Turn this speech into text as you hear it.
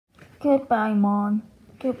Goodbye, Mom.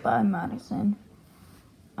 Goodbye, Madison.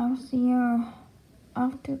 I'll see you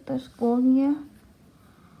after the school year.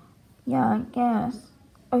 Yeah, I guess.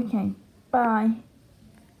 Okay, bye.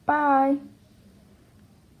 Bye.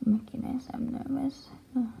 Making us, I'm nervous.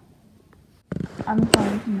 I'm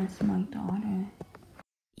going to miss my daughter.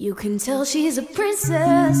 You can tell she's a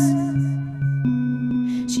princess.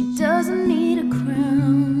 She doesn't need a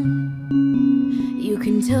crown. You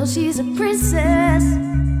can tell she's a princess.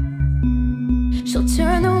 She'll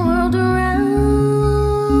turn the world around.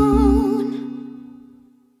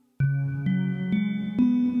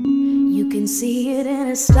 You can see it in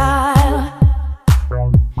her style.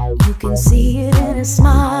 You can see it in her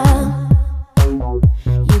smile.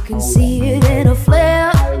 You can see it in her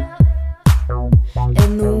flair,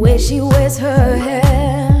 and the way she wears her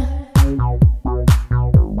hair.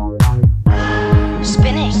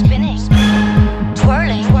 Spinning, spinning,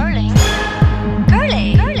 twirling, twirling,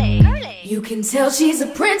 curly, curly, curly. You can tell she's a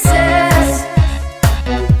princess.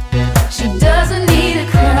 She doesn't need a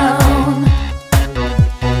crown.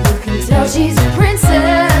 You can tell she's a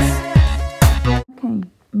princess. Okay,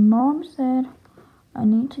 Mom said I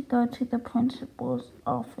need to go to the principal's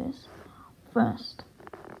office first.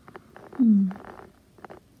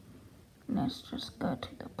 Let's just go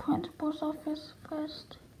to the principal's office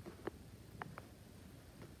first.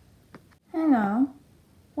 Hello,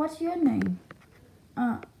 what's your name?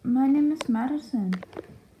 My name is Madison.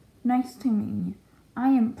 Nice to meet you. I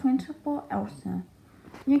am Principal Elsa.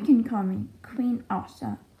 You can call me Queen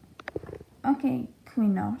Elsa. Okay,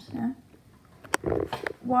 Queen Elsa.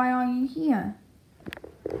 Why are you here?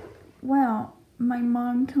 Well, my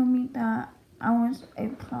mom told me that I was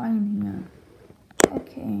applying here.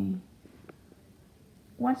 Okay.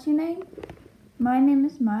 What's your name? My name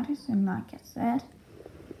is Madison, like I said.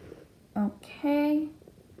 Okay.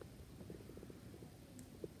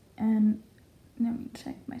 And let me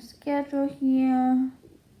check my schedule here.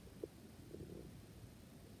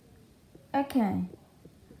 Okay.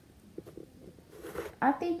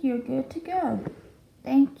 I think you're good to go.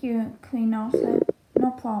 Thank you, Queen Elsa.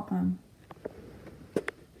 No problem.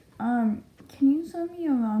 Can you show me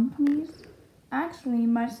around, please? Actually,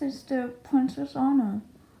 my sister, Princess Anna,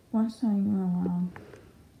 will show you around.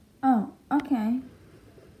 Oh, okay.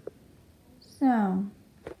 So,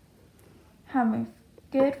 have a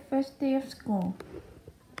good first day of school.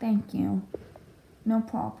 Thank you. No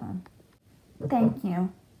problem. Thank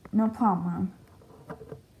you. No problem.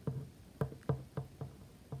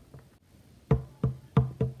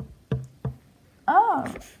 Oh,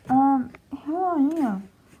 who are you?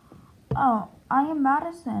 Oh, I am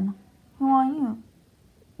Madison. Who are you?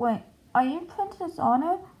 Wait, are you Princess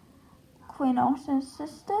Anna, Queen Elsa's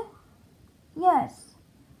sister? Yes,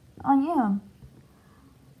 I am.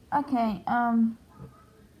 Okay,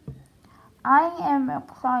 I am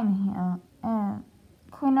applying here, and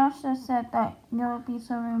Queen Elsa said that you'll be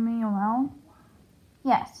showing me around.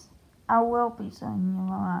 Yes, I will be showing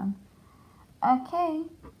you around. Okay,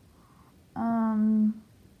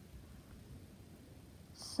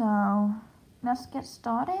 so let's get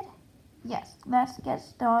started? Yes, let's get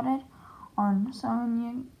started on showing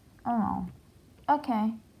you around.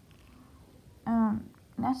 Okay,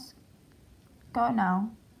 let's go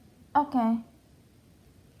now. Okay.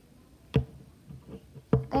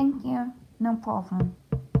 Thank you. No problem.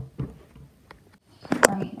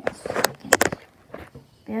 Wait a second.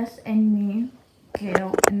 There's a new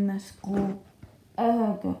girl in the school.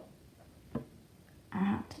 Ugh. I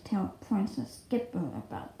have to tell Princess Skipper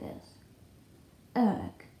about this.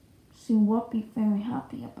 Ugh. She will be very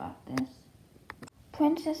happy about this.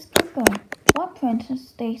 Princess Skipper. What, Princess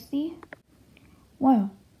Stacy?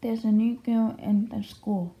 Well, there's a new girl in the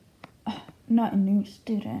school. Not a new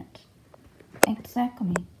student.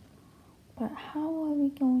 Exactly. But how are we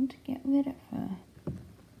going to get rid of her?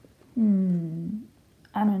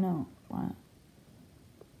 I don't know. What?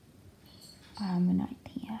 I have an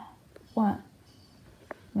idea. What?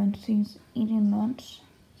 When she's eating lunch?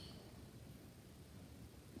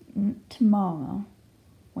 Tomorrow,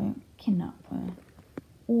 we'll kidnap her.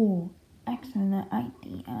 Ooh, excellent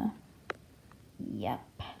idea. Yep.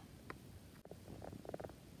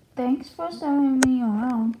 Thanks for showing me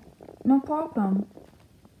around. No problem.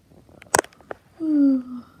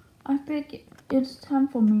 I think it's time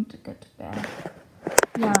for me to get to bed.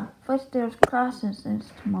 Yeah, first there's classes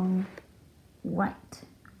is tomorrow. Right.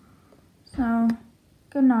 So,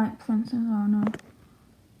 good night, Princess Anna.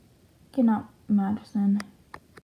 Good night, Madison.